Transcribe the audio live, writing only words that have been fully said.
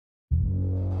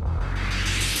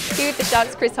Here with the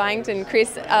Sharks, Chris Heighington.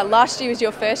 Chris, last year was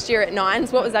your first year at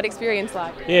Nines. What was that experience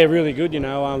like? Yeah, really good. It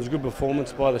was a good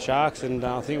performance by the Sharks, and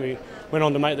I think we went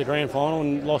on to make the grand final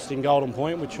and lost in Golden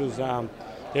Point, which was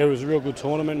it was a real good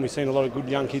tournament. We've seen a lot of good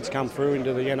young kids come through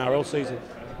into the NRL season.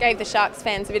 Gave the Sharks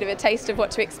fans a bit of a taste of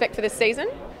what to expect for this season?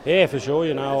 Yeah, for sure.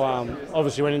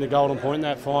 Obviously went into Golden Point in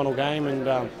that final game, and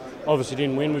obviously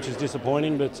didn't win, which is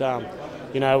disappointing. But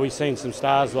we've seen some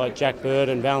stars like Jack Bird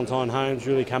and Valentine Holmes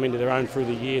really come into their own through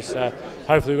the year. So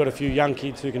hopefully we've got a few young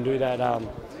kids who can do that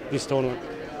this tournament.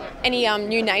 Any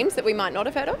new names that we might not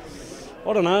have heard of?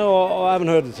 I don't know. I haven't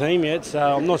heard the team yet, so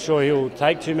I'm not sure he'll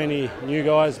take too many new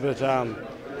guys. But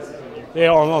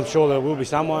yeah, I'm sure there will be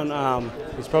someone.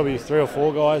 There's probably 3 or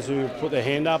 4 guys who put their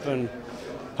hand up, and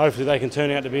hopefully they can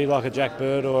turn out to be like a Jack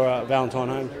Bird or a Valentine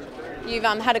Holmes. You've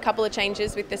had a couple of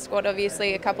changes with the squad,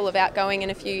 obviously, a couple of outgoing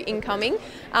and a few incoming.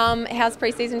 How's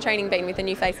pre-season training been with the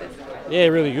new faces? Yeah,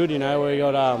 really good. We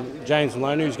got James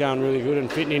Maloney, who's going really good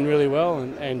and fitting in really well,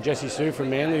 and Jesse Sue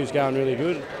from Manly, who's going really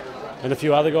good, and a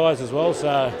few other guys as well.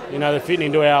 So, they're fitting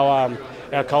into our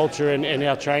culture and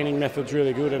our training methods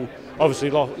really good. And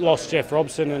obviously lost Jeff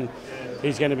Robson, and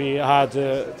he's going to be hard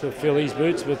to fill his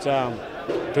boots, but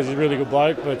because he's a really good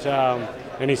bloke, but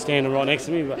and he's standing right next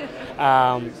to me. But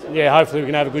hopefully we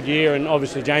can have a good year. And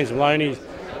obviously James Maloney,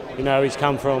 he's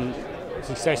come from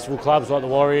successful clubs like the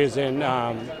Warriors and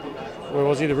where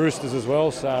was he, the Roosters as well.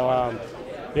 So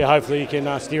hopefully he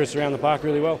can steer us around the park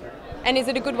really well. And is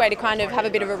it a good way to kind of have a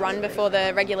bit of a run before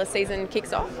the regular season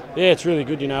kicks off? Yeah, it's really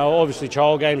good. Obviously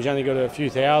trial games you only got a few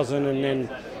thousand, and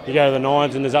then you go to the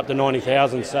Nines and there's up to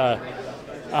 90,000. So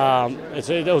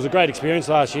it was a great experience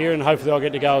last year, and hopefully I'll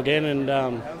get to go again,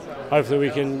 and hopefully we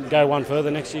can go one further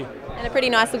next year. And a pretty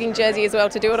nice looking jersey as well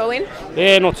to do it all in?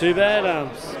 Yeah, not too bad.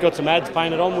 Got some ads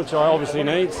painted on, which I obviously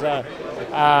need. So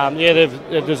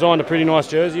they've designed a pretty nice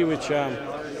jersey, which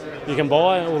you can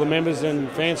buy. All the members and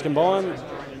fans can buy them.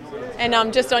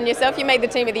 And just on yourself, you made the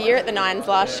team of the year at the Nines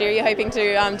last year. You're hoping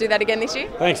to do that again this year?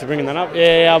 Thanks for bringing that up.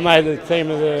 Yeah, I made the team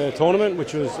of the tournament,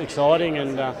 which was exciting,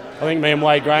 and I think me and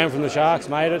Wade Graham from the Sharks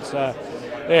made it. So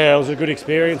yeah, it was a good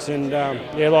experience, and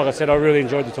like I said, I really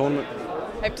enjoyed the tournament.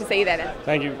 Hope to see you there then.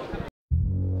 Thank you.